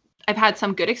 I've had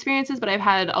some good experiences, but I've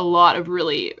had a lot of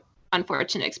really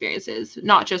unfortunate experiences,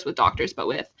 not just with doctors, but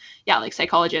with, yeah, like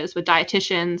psychologists, with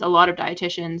dietitians. A lot of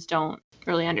dietitians don't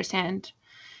really understand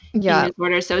eating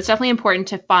disorders. So it's definitely important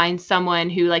to find someone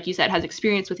who, like you said, has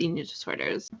experience with eating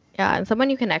disorders. Yeah, and someone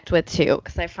you connect with too,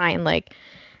 because I find like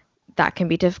that can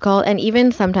be difficult. And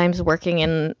even sometimes working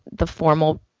in the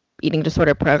formal eating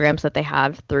disorder programs that they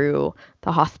have through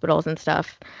the hospitals and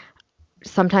stuff,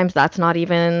 sometimes that's not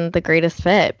even the greatest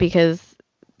fit because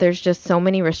there's just so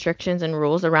many restrictions and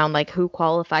rules around like who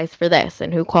qualifies for this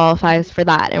and who qualifies for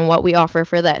that and what we offer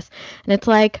for this. And it's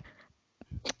like,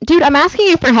 dude, I'm asking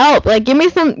you for help. Like, give me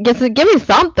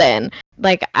something.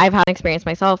 Like, I've had an experience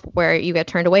myself where you get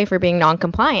turned away for being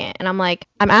non-compliant. And I'm like,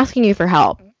 I'm asking you for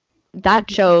help.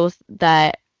 That shows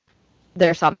that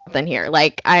there's something here.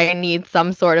 Like, I need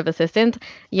some sort of assistance.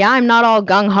 Yeah, I'm not all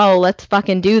gung-ho, let's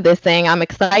fucking do this thing. I'm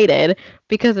excited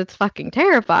because it's fucking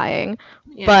terrifying.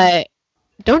 Yeah. But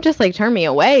don't just, like, turn me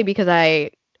away because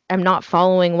I am not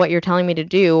following what you're telling me to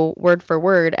do word for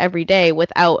word every day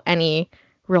without any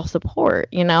real support,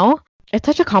 you know? It's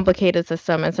such a complicated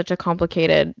system and such a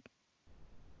complicated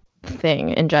thing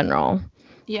in general.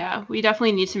 Yeah, we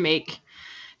definitely need to make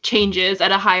changes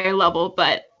at a higher level,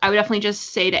 but I would definitely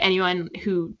just say to anyone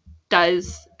who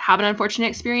does have an unfortunate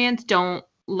experience, don't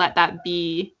let that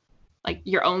be like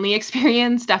your only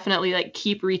experience. Definitely like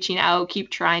keep reaching out, keep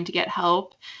trying to get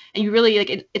help. And you really,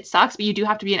 like, it sucks, but you do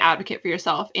have to be an advocate for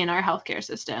yourself in our healthcare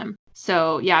system.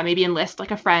 So yeah, maybe enlist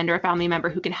like a friend or a family member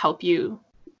who can help you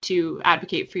to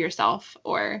advocate for yourself.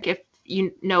 Or if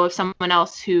you know of someone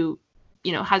else who,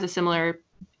 you know, has a similar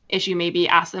issue, maybe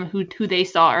ask them who they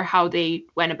saw or how they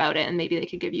went about it, and maybe they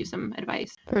could give you some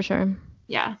advice. For sure.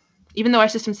 Yeah. Even though our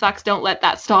system sucks, don't let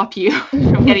that stop you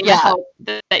from getting the help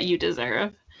that you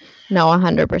deserve. No,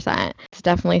 100%. It's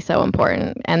definitely so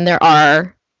important. And there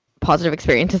are positive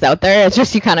experiences out there. It's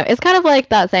just it's kind of like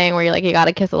that saying where you're like, you got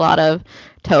to kiss a lot of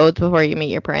toads before you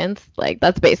meet your prince. Like,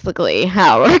 that's basically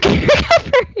how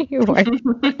recovery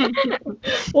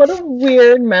works. What a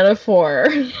weird metaphor.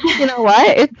 You know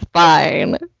what? It's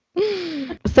fine.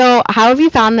 So how have you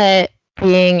found that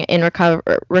being in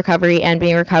recovery and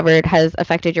being recovered has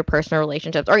affected your personal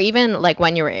relationships, or even like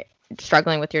when you were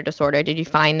struggling with your disorder? Did you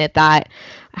find that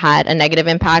had a negative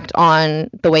impact on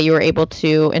the way you were able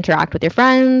to interact with your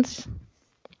friends?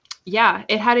 Yeah,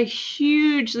 it had a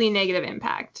hugely negative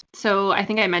impact. So I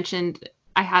think I mentioned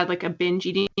I had like a binge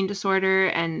eating disorder,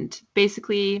 and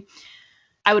basically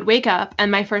I would wake up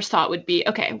and my first thought would be,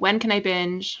 okay, when can I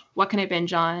binge? What can I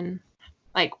binge on?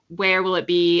 Like, where will it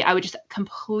be? I would just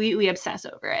completely obsess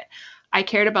over it. I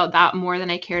cared about that more than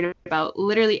I cared about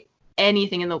literally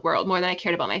anything in the world more than I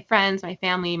cared about my friends, my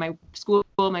family, my school,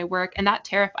 my work, and that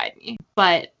terrified me.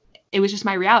 But it was just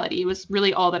my reality. It was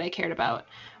really all that I cared about,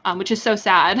 which is so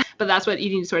sad. But that's what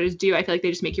eating disorders do. I feel like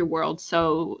they just make your world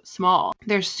so small.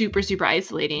 They're super, super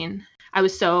isolating. I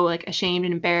was so like ashamed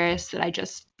and embarrassed that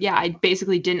I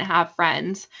basically didn't have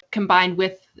friends. Combined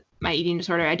with my eating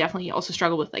disorder, I definitely also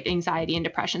struggled with like anxiety and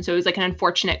depression. So it was like an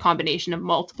unfortunate combination of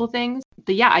multiple things.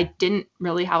 But yeah, I didn't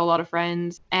really have a lot of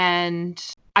friends, and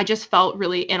I just felt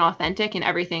really inauthentic in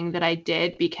everything that I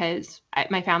did because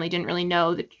my family didn't really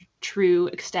know the true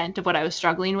extent of what I was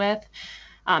struggling with,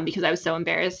 because I was so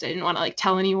embarrassed. I didn't want to like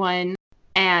tell anyone.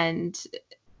 And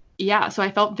yeah, so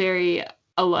I felt very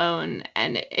alone,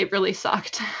 and it really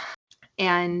sucked.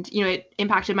 And, it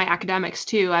impacted my academics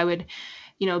too. I would,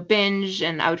 binge,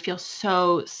 and I would feel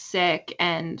so sick,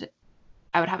 and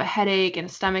I would have a headache and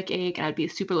a stomach ache, and I'd be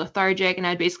super lethargic, and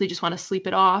I'd basically just want to sleep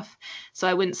it off. So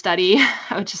I wouldn't study.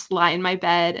 I would just lie in my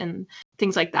bed, and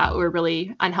things like that were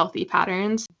really unhealthy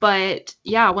patterns. But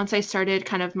yeah, once I started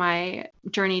kind of my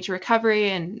journey to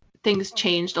recovery, and things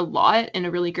changed a lot in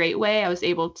a really great way. I was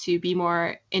able to be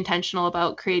more intentional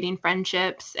about creating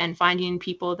friendships and finding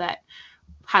people that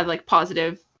had like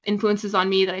positive influences on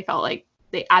me, that I felt like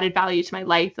they added value to my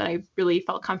life, that I really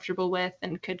felt comfortable with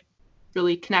and could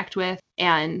really connect with.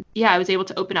 And yeah, I was able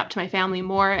to open up to my family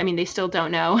more. I mean, they still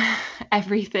don't know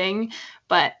everything,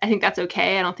 but I think that's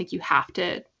okay. I don't think you have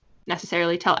to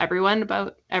necessarily tell everyone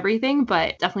about everything,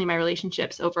 but definitely my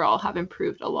relationships overall have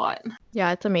improved a lot.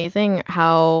 Yeah, it's amazing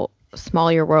how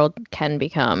small your world can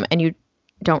become, and you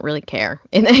don't really care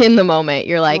in the moment.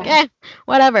 You're like,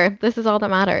 whatever, this is all that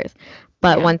matters.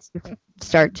 But once you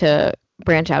start to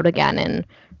branch out again and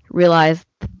realize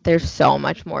there's so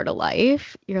much more to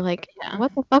life, you're like,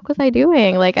 what the fuck was I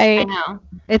doing? Like, I know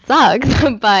it sucks,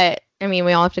 but I mean,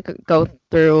 we all have to go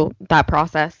through that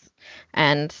process,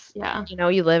 and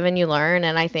you live and you learn,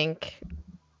 and I think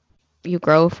you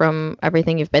grow from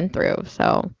everything you've been through.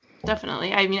 So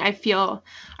definitely. I mean, I felt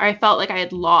like I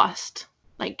had lost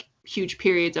like huge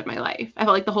periods of my life. I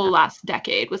felt like the whole last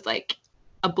decade was like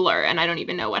a blur, and I don't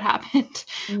even know what happened,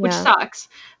 which sucks.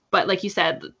 But like you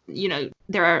said,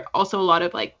 there are also a lot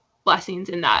of like blessings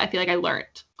in that. I feel like I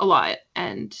learned a lot,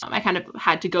 and I kind of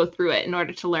had to go through it in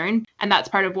order to learn. And that's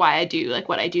part of why I do like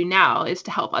what I do now, is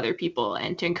to help other people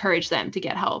and to encourage them to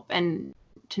get help and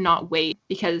to not wait,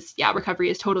 because recovery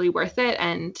is totally worth it,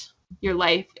 and your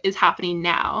life is happening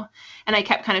now. And I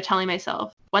kept kind of telling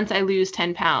myself, once I lose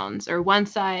 10 pounds, or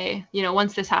once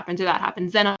once this happens or that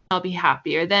happens, then I'll be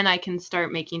happy, or then I can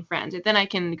start making friends, or then I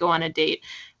can go on a date.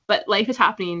 But life is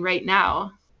happening right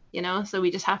now, so we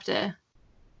just have to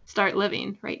start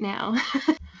living right now.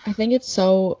 I think it's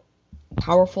so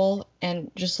powerful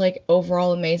and just like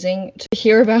overall amazing to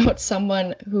hear about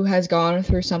someone who has gone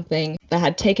through something that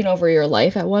had taken over your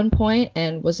life at one point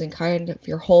and was in kind of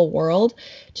your whole world,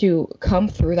 to come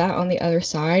through that on the other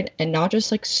side and not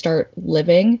just like start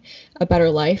living a better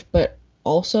life, but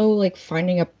also like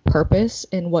finding a purpose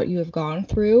in what you have gone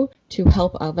through to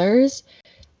help others.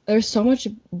 There's so much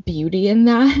beauty in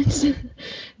that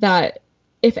that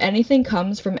if anything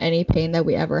comes from any pain that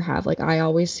we ever have, like I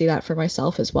always see that for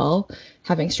myself as well,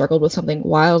 having struggled with something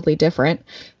wildly different.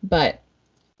 But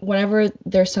whenever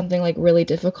there's something like really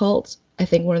difficult, I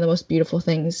think one of the most beautiful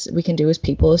things we can do as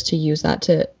people is to use that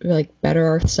to like better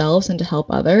ourselves and to help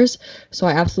others. So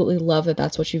I absolutely love that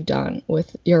that's what you've done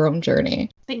with your own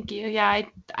journey. Thank you. Yeah,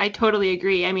 I totally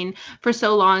agree. I mean, for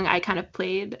so long, I kind of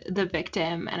played the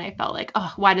victim, and I felt like,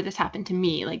 oh, why did this happen to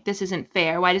me? Like, this isn't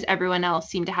fair. Why does everyone else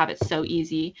seem to have it so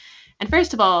easy? And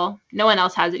first of all, no one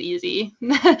else has it easy.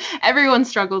 Everyone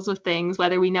struggles with things,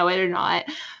 whether we know it or not.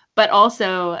 But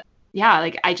also,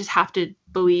 like I just have to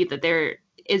believe that there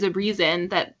is a reason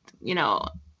that,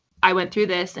 I went through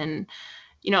this. And,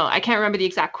 I can't remember the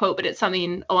exact quote, but it's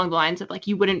something along the lines of like,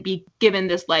 you wouldn't be given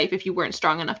this life if you weren't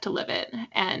strong enough to live it.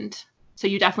 And so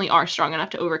you definitely are strong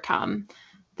enough to overcome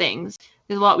things.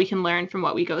 There's a lot we can learn from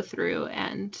what we go through.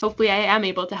 And hopefully I am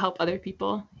able to help other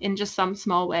people in just some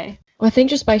small way. Well, I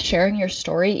think just by sharing your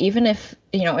story, even if,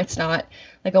 it's not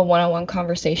like a one-on-one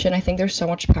conversation, I think there's so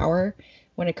much power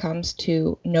when it comes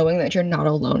to knowing that you're not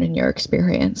alone in your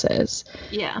experiences.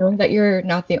 Yeah. Knowing that you're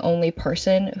not the only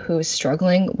person who is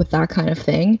struggling with that kind of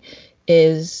thing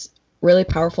is really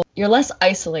powerful. You're less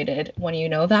isolated when you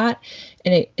know that,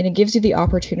 and it gives you the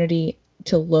opportunity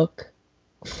to look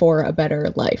for a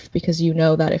better life, because you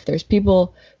know that if there's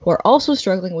people who are also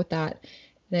struggling with that,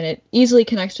 then it easily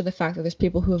connects to the fact that there's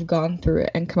people who have gone through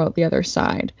it and come out the other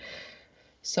side.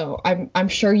 So I'm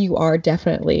sure you are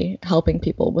definitely helping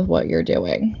people with what you're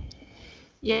doing.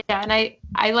 Yeah, and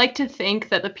I like to think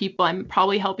that the people I'm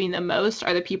probably helping the most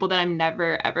are the people that I'm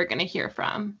never ever going to hear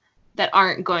from, that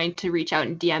aren't going to reach out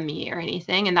and DM me or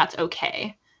anything, and that's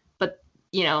okay. But,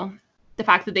 you know, the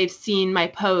fact that they've seen my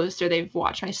post or they've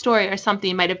watched my story or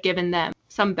something might have given them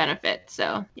some benefit.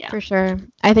 So, yeah. For sure.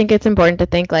 I think it's important to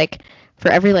think like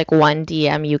for every like one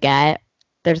DM you get,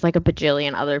 there's like a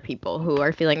bajillion other people who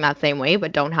are feeling that same way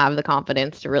but don't have the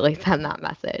confidence to really send that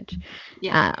message.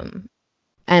 Yeah.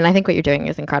 And I think what you're doing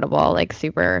is incredible, like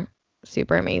super,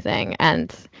 super amazing.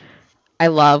 And I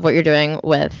love what you're doing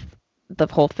with the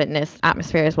whole fitness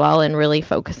atmosphere as well, and really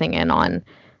focusing in on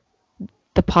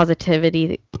the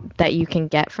positivity that you can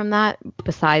get from that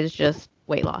besides just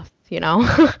weight loss, you know?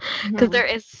 Because Mhm. there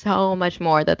is so much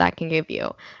more that that can give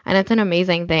you. And it's an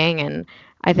amazing thing. And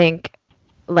I think,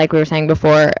 like we were saying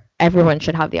before, everyone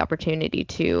should have the opportunity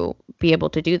to be able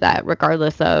to do that,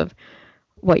 regardless of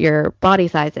what your body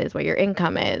size is, what your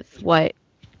income is, what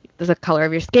the color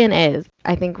of your skin is.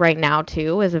 I think right now,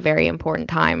 too, is a very important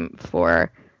time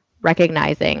for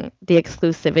recognizing the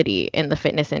exclusivity in the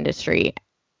fitness industry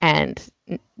and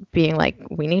being like,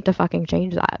 we need to fucking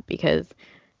change that because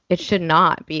it should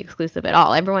not be exclusive at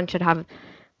all. Everyone should have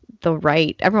the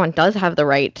right, everyone does have the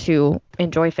right to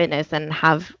enjoy fitness and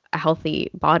have a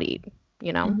healthy body,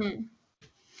 you know? Mhm.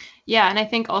 Yeah, and I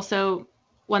think also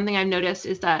one thing I've noticed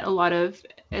is that a lot of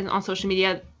on social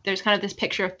media, there's kind of this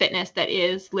picture of fitness that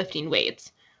is lifting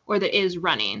weights or that is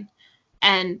running.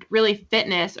 And really,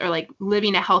 fitness or like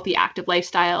living a healthy, active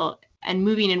lifestyle and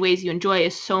moving in ways you enjoy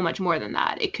is so much more than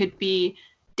that. It could be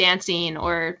dancing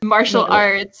or martial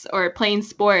Literally. arts or playing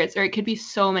sports, or it could be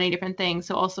so many different things.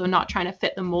 So, also not trying to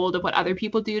fit the mold of what other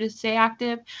people do to stay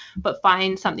active, but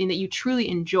find something that you truly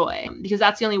enjoy, because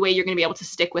that's the only way you're going to be able to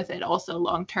stick with it also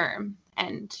long term.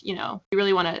 And, you know, we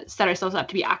really want to set ourselves up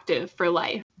to be active for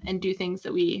life and do things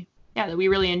that we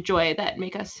really enjoy, that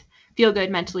make us feel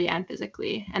good mentally and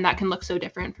physically. And that can look so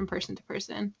different from person to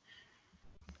person.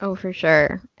 Oh, for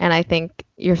sure. And I think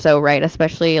you're so right,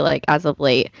 especially like as of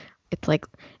late. It's like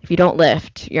if you don't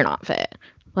lift, you're not fit.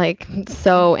 Like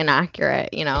so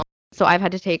inaccurate, you know? So I've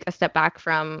had to take a step back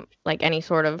from like any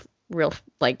sort of real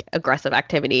like aggressive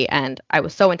activity, and I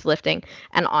was so into lifting,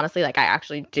 and honestly like I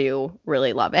actually do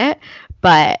really love it,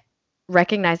 but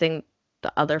recognizing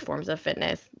the other forms of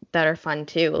fitness that are fun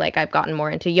too. Like I've gotten more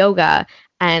into yoga,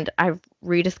 and I've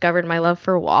rediscovered my love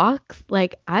for walks.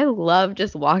 Like I love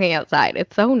just walking outside.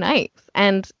 It's so nice.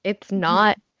 And it's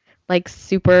not like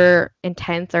super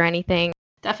intense or anything.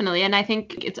 Definitely. And I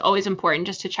think it's always important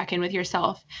just to check in with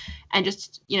yourself and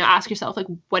just, you know, ask yourself, like,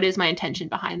 what is my intention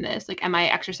behind this? Like, am I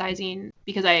exercising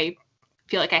because I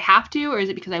feel like I have to, or is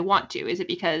it because I want to? Is it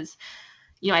because,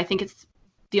 you know, I think it's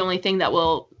the only thing that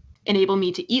will enable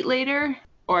me to eat later?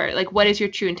 Or like, what is your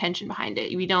true intention behind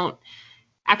it? We don't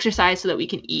exercise so that we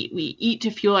can eat. We eat to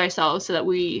fuel ourselves so that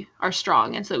we are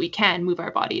strong and so that we can move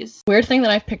our bodies. Weird thing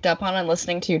that I've picked up on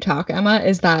listening to you talk, Emma,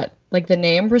 is that like the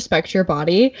name Respect Your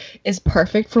Body is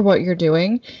perfect for what you're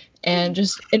doing, and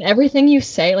just in everything you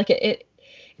say, like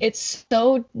it's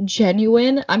so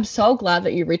genuine. I'm so glad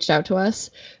that you reached out to us,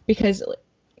 because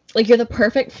like you're the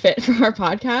perfect fit for our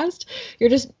podcast.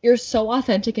 You're so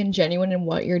authentic and genuine in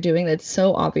what you're doing. That's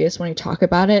so obvious when you talk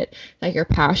about it, that you're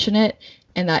passionate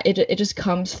and that it just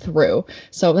comes through.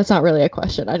 So that's not really a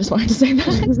question. I just wanted to say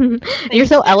that. You're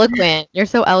so eloquent. You're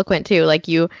so eloquent too. Like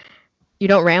you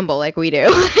don't ramble like we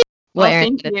do. Well,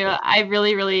 thank you. I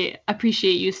really, really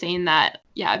appreciate you saying that.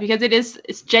 Yeah, because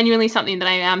it's genuinely something that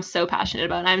I am so passionate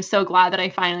about. And I'm so glad that I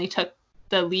finally took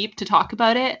the leap to talk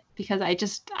about it, because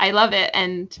I love it.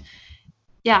 And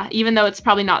yeah, even though it's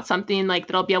probably not something like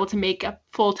that I'll be able to make a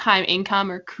full-time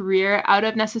income or career out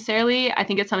of necessarily, I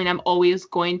think it's something I'm always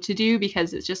going to do,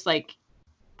 because it's just like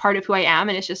part of who I am,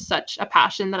 and it's just such a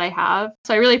passion that I have.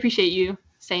 So I really appreciate you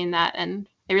saying that, and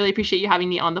I really appreciate you having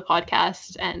me on the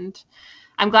podcast, and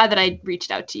I'm glad that I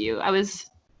reached out to you. I was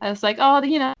like, oh,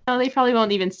 you know, they probably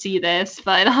won't even see this,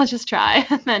 but I'll just try.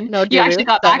 And then No, dude, you actually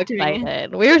got back to me.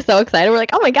 We were so excited. We're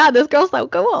like, oh my God, this girl's so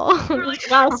cool. We're like,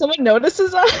 wow, someone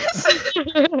notices us.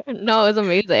 No, it was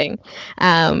amazing.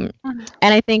 And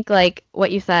I think like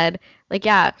what you said, like,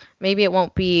 yeah, maybe it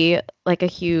won't be like a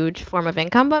huge form of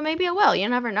income, but maybe it will. You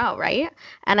never know, right?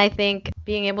 And I think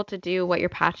being able to do what you're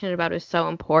passionate about is so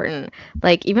important.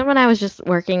 Like, even when I was just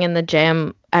working in the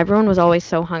gym, everyone was always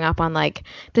so hung up on like,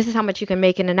 this is how much you can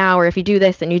make in an hour if you do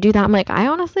this and you do that. I'm like, I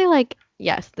honestly like,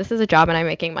 yes, this is a job and I'm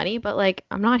making money, but like,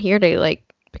 I'm not here to like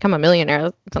become a millionaire.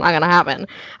 It's not gonna happen.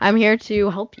 I'm here to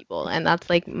help people, and that's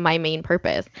like my main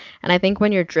purpose. And I think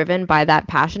when you're driven by that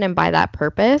passion and by that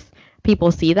purpose,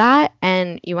 people see that,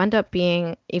 and you end up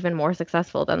being even more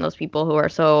successful than those people who are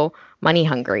so money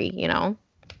hungry, you know?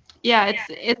 Yeah,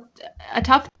 it's a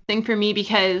tough thing for me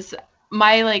because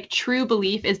my like true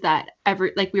belief is that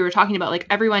like we were talking about, like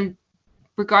everyone,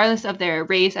 regardless of their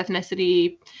race,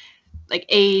 ethnicity, like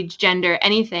age, gender,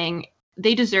 anything,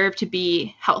 they deserve to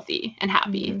be healthy and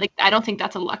happy. Like I don't think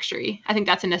that's a luxury. I think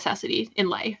that's a necessity in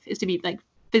life, is to be like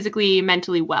physically,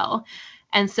 mentally well.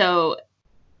 And so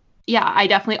yeah, I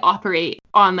definitely operate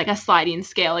on like a sliding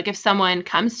scale. Like if someone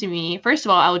comes to me, first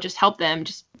of all, I will just help them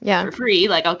just for free.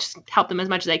 Like I'll just help them as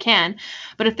much as I can.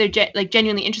 But if they're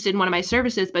genuinely interested in one of my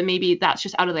services, but maybe that's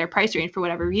just out of their price range for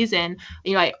whatever reason,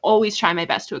 I always try my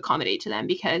best to accommodate to them,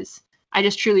 because I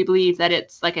just truly believe that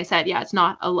it's, like I said, it's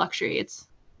not a luxury. It's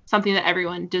something that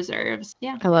everyone deserves.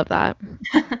 Yeah. I love that.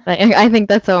 I think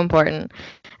that's so important.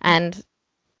 And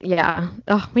yeah.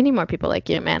 Oh, we need more people like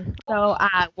you, man. So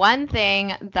one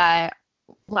thing that,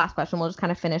 last question we'll just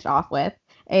kind of finish off with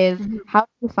is, how do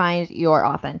you find your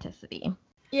authenticity?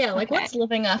 Yeah, like what's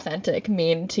living authentic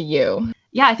mean to you?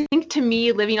 Yeah, I think to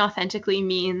me, living authentically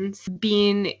means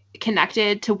being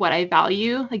connected to what I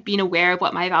value, like being aware of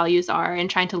what my values are and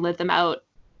trying to live them out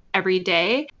every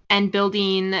day, and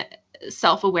building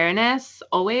self-awareness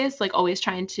always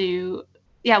trying to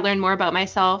learn more about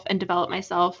myself and develop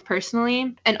myself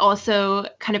personally, and also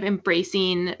kind of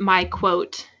embracing my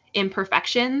quote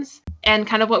imperfections. And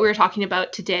kind of what we were talking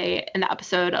about today in the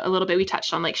episode a little bit, we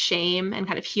touched on like shame and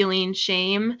kind of healing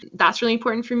shame. That's really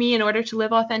important for me in order to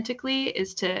live authentically,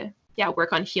 is to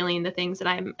work on healing the things that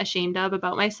I'm ashamed of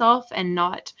about myself, and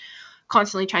not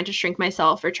constantly trying to shrink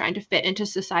myself or trying to fit into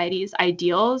society's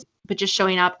ideals, but just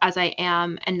showing up as I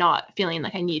am and not feeling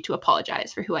like I need to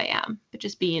apologize for who I am, but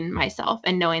just being myself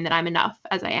and knowing that I'm enough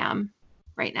as I am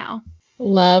right now.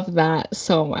 Love that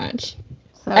so much.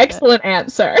 So excellent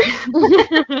answer.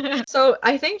 So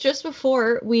I think just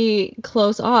before we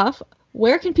close off,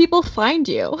 where can people find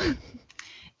you?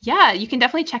 Yeah, you can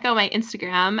definitely check out my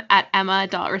Instagram at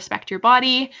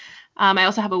emma.respectyourbody. I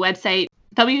also have a website,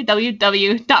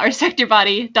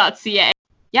 www.respectyourbody.ca.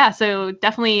 Yeah, so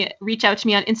definitely reach out to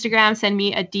me on Instagram, send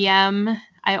me a DM.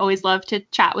 I always love to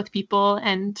chat with people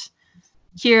and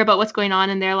hear about what's going on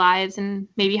in their lives and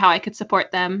maybe how I could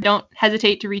support them. Don't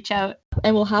hesitate to reach out.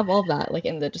 And we'll have all that like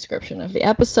in the description of the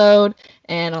episode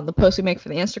and on the post we make for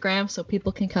the Instagram, so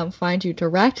people can come find you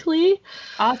directly.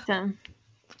 Awesome.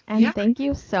 And thank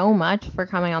you so much for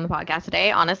coming on the podcast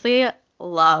today. Honestly,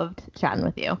 loved chatting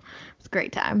with you. It's a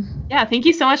great time. Yeah, thank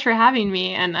you so much for having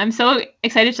me. And I'm so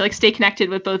excited to like stay connected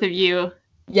with both of you.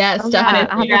 Yes, definitely.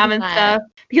 On Instagram 100%. and stuff.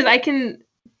 Because I can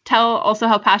tell also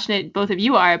how passionate both of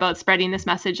you are about spreading this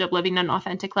message of living an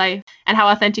authentic life, and how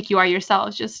authentic you are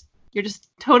yourselves. You're just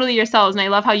totally yourselves, and I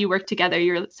love how you work together.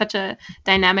 You're such a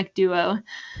dynamic duo.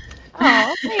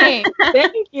 Oh, thanks.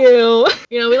 Thank you.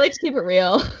 We like to keep it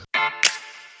real.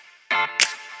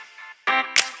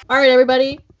 All right,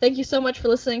 everybody. Thank you so much for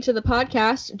listening to the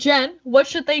podcast. Jen, what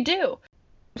should they do?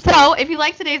 So, if you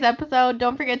liked today's episode,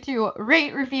 don't forget to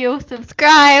rate, review,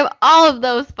 subscribe, all of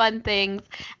those fun things.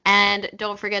 And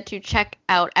don't forget to check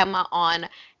out Emma on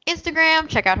Instagram,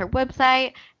 check out her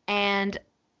website, and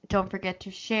don't forget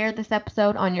to share this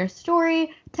episode on your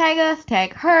story. Tag us,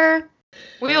 tag her.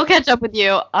 We will catch up with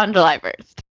you on July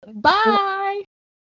 1st. Bye.